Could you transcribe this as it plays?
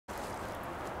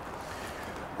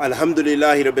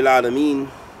Alhamdulillahi Rabbil Alameen.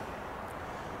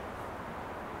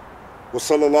 Wa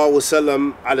sallallahu wa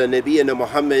sallam ala nabiyyina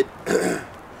Muhammad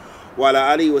wa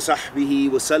ala alihi wa sahbihi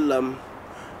wa sallam.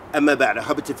 Amma ba'd.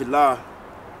 Habati fillah.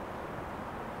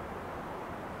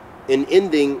 In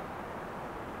ending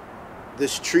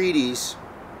this treatise,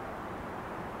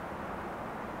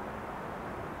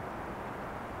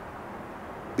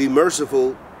 be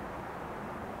merciful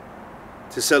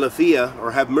to Salafiyah, or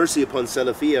have mercy upon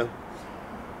Salafiyah,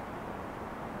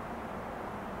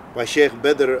 by Sheikh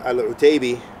Badr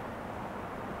Al-Utaybi,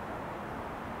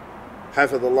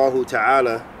 Hafidhullahu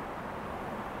Ta'ala.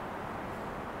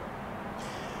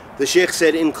 The Sheikh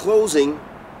said, in closing,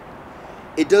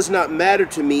 it does not matter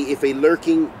to me if a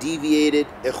lurking, deviated,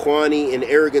 ikhwani, an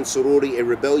arrogant sururi, a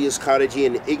rebellious Khariji,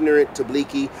 an ignorant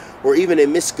Tablighi, or even a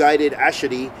misguided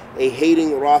Ashari, a hating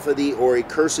Rafidi, or a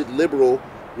cursed liberal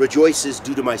rejoices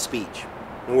due to my speech.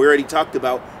 And we already talked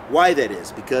about why that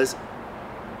is, because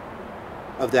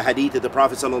of the hadith of the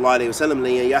Prophet sallallahu alaihi wasallam,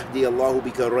 لَن يَهْدِيَ اللَّهُ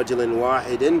بِكَ رَجُلًا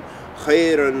وَاحِدًا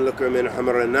خَيْرًا لَكَ مِنْ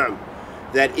حُمْرِ النَّعَمِ,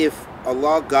 that if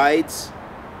Allah guides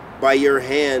by your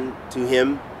hand to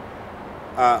him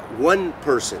one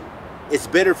person, it's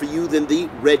better for you than the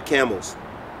red camels.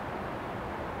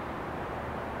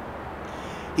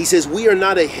 He says, we are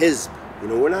not a hizb,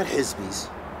 we're not hizbis,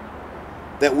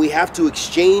 that we have to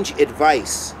exchange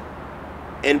advice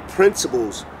and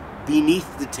principles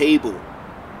beneath the table,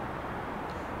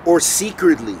 or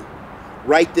secretly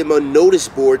write them on notice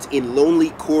boards in lonely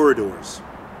corridors.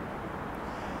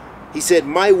 He said,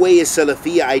 my way is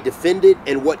Salafiyah, I defend it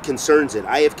and what concerns it.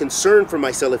 I have concern for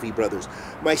my Salafi brothers.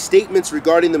 My statements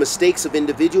regarding the mistakes of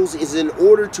individuals is in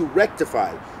order to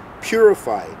rectify,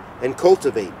 purify, and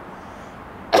cultivate.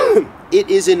 It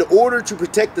is in order to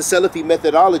protect the Salafi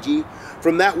methodology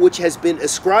from that which has been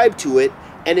ascribed to it,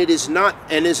 and it is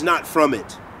not from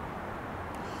it.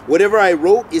 Whatever I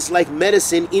wrote is like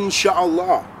medicine,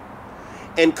 insha'Allah.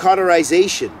 And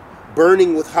cauterization,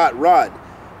 burning with hot rod,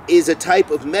 is a type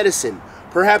of medicine.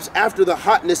 Perhaps after the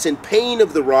hotness and pain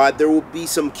of the rod, there will be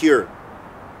some cure.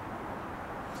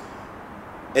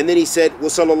 And then he said, wa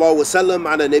sallallahu wa sallam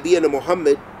ala nabiyyina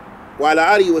Muhammad wa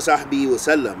ala alihi wa sahbihi wa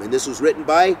sallam. And this was written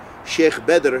by Sheikh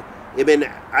Badr ibn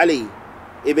Ali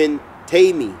ibn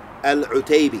Taymi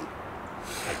al-Utaybi.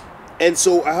 And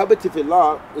so, ahabati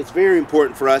fillah, it's very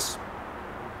important for us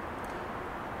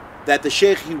that the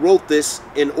Sheikh, he wrote this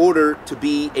in order to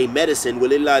be a medicine.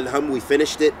 Walillah alhamd, we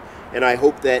finished it, and I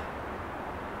hope that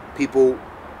people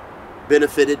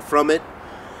benefited from it.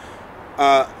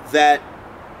 That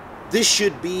this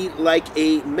should be like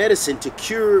a medicine to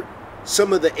cure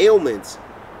some of the ailments,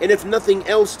 and if nothing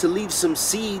else, to leave some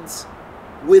seeds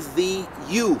with the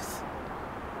youth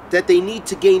that they need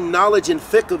to gain knowledge and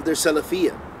fiqh of their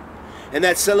Salafiyah. And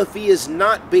that Salafiyah is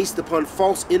not based upon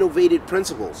false, innovated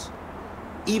principles,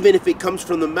 even if it comes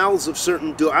from the mouths of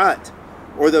certain du'at,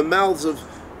 or the mouths of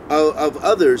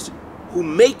others who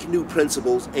make new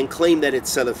principles and claim that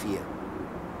it's Salafiyah,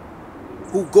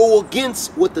 who go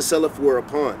against what the Salaf were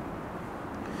upon.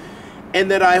 And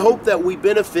that I hope that we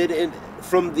benefit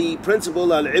from the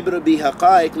principle, al-ibra bi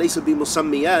haqa'iq laysa bi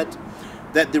musammiyat,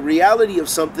 that the reality of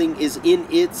something is in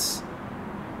its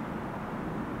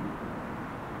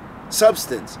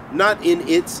substance, not in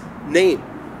its name.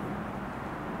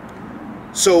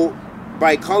 So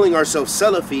by calling ourselves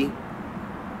Salafi,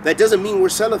 that doesn't mean we're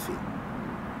Salafi.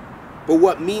 But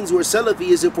what means we're Salafi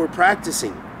is if we're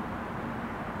practicing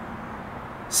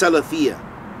Salafiyah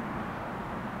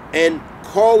and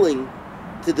calling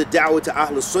to the da'wah to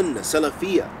Ahl Sunnah,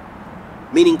 Salafiyah,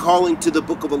 meaning calling to the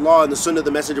Book of Allah and the Sunnah of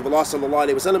the Messenger of Allah sallallahu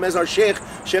alaihi wasallam, as our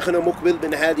Shaykhana Muqbil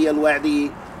bin Hadi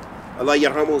al-Wa'di, Allah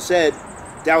yarhamu, said,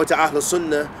 da'wah to Ahl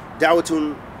Sunnah,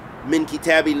 da'watun min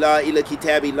kitabillah ila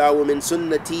kitabillah wa min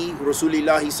sunnati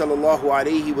rasulillahi sallallahu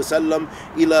alayhi wa sallam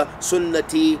ila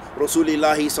sunnati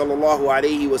rasulillahi sallallahu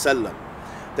alayhi wa sallam.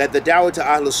 That the da'wah to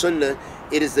Ahl Sunnah,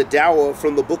 it is the da'wah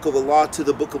from the Book of Allah to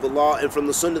the Book of Allah, and from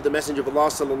the Sunnah of the Messenger of Allah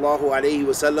sallallahu alayhi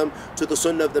wa sallam to the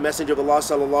Sunnah of the Messenger of Allah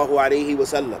sallallahu alayhi wa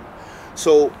sallam.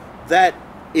 So that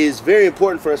is very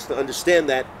important for us to understand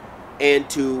that, and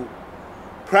to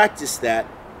practice that,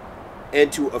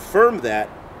 and to affirm that,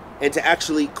 and to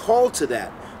actually call to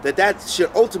that. That should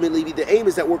ultimately be the aim,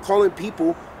 is that we're calling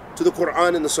people to the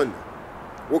Quran and the Sunnah.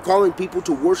 We're calling people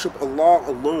to worship Allah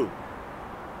alone.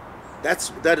 That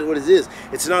is what it is.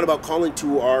 It's not about calling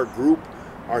to our group,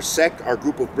 our sect, our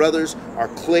group of brothers, our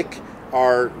clique,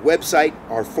 our website,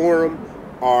 our forum,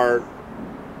 our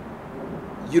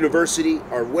university,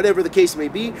 or whatever the case may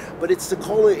be, but it's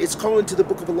calling to the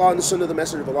Book of Allah and the Sunnah of the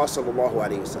Messenger of Allah sallallahu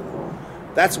alaihi wasallam.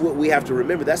 That's what we have to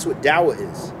remember. That's what da'wah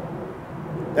is.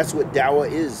 That's what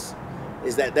da'wah is.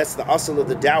 That's the asl of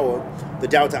the da'wah. The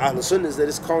da'wah to Ahl Sunnah is that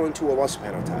it's calling to Allah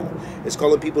subhanahu wa ta'ala. It's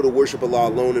calling people to worship Allah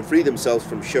alone and free themselves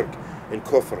from shirk and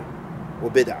kufr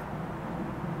or bid'ah.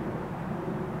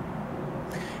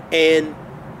 And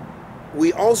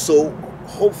we also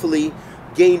hopefully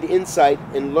gained insight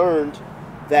and learned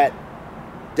that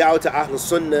da'wah to Ahl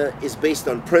Sunnah is based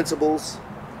on principles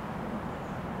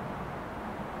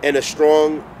and a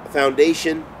strong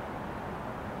foundation,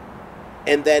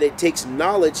 and that it takes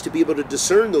knowledge to be able to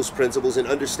discern those principles and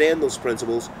understand those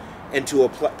principles and to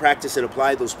practice and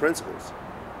apply those principles.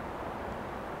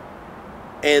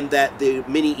 And that the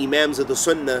many imams of the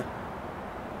Sunnah,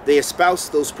 they espouse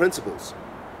those principles.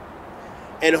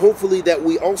 And hopefully that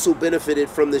we also benefited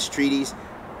from this treatise,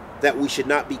 that we should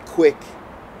not be quick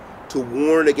to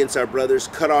warn against our brothers,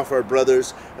 cut off our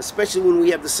brothers, especially when we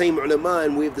have the same ulama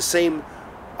and we have the same,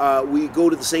 we go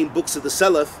to the same books of the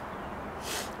Salaf,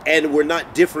 and we're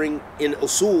not differing in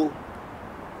usul,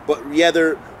 but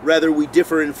rather we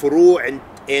differ in furu' and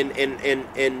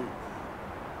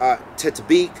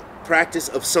tatbiq, practice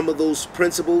of some of those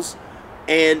principles,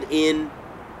 and in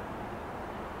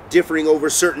differing over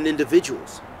certain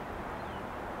individuals.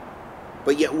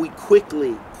 But yet we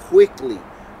quickly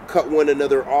cut one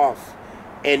another off,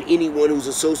 and anyone who's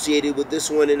associated with this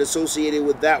one and associated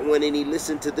with that one, and he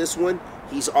listened to this one,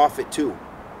 he's off it too.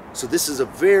 So this is a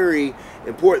very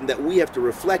important that we have to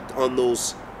reflect on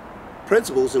those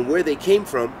principles and where they came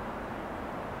from,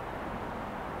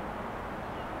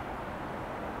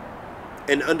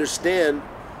 and understand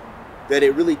that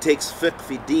it really takes fiqh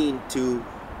fi deen to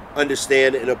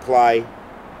understand and apply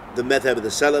the madhab of the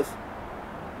Salaf.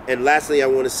 And lastly, I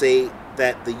want to say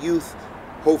that the youth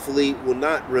hopefully will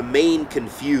not remain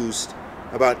confused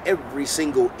about every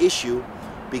single issue,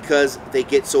 because they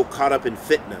get so caught up in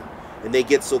fitna, and they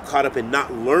get so caught up in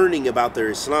not learning about their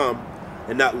Islam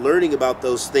and not learning about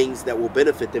those things that will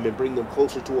benefit them and bring them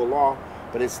closer to Allah,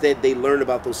 but instead they learn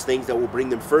about those things that will bring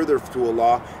them further to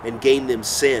Allah and gain them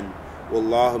sin.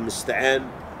 Wallahu musta'an.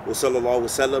 Wa sallallahu wa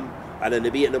sallam ala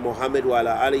nabiyyina Muhammad wa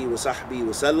ala alihi wa sahbihi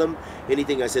wa sallam.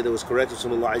 Anything I said that was correct was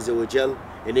from Allah Azza wa Jal,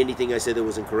 and anything I said that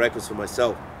was incorrect was from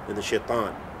myself and the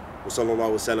shaitan. Wa sallallahu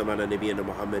wa sallam ala nabiyyina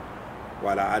Muhammad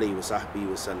wa ala alihi wa sahbihi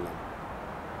wa sallam.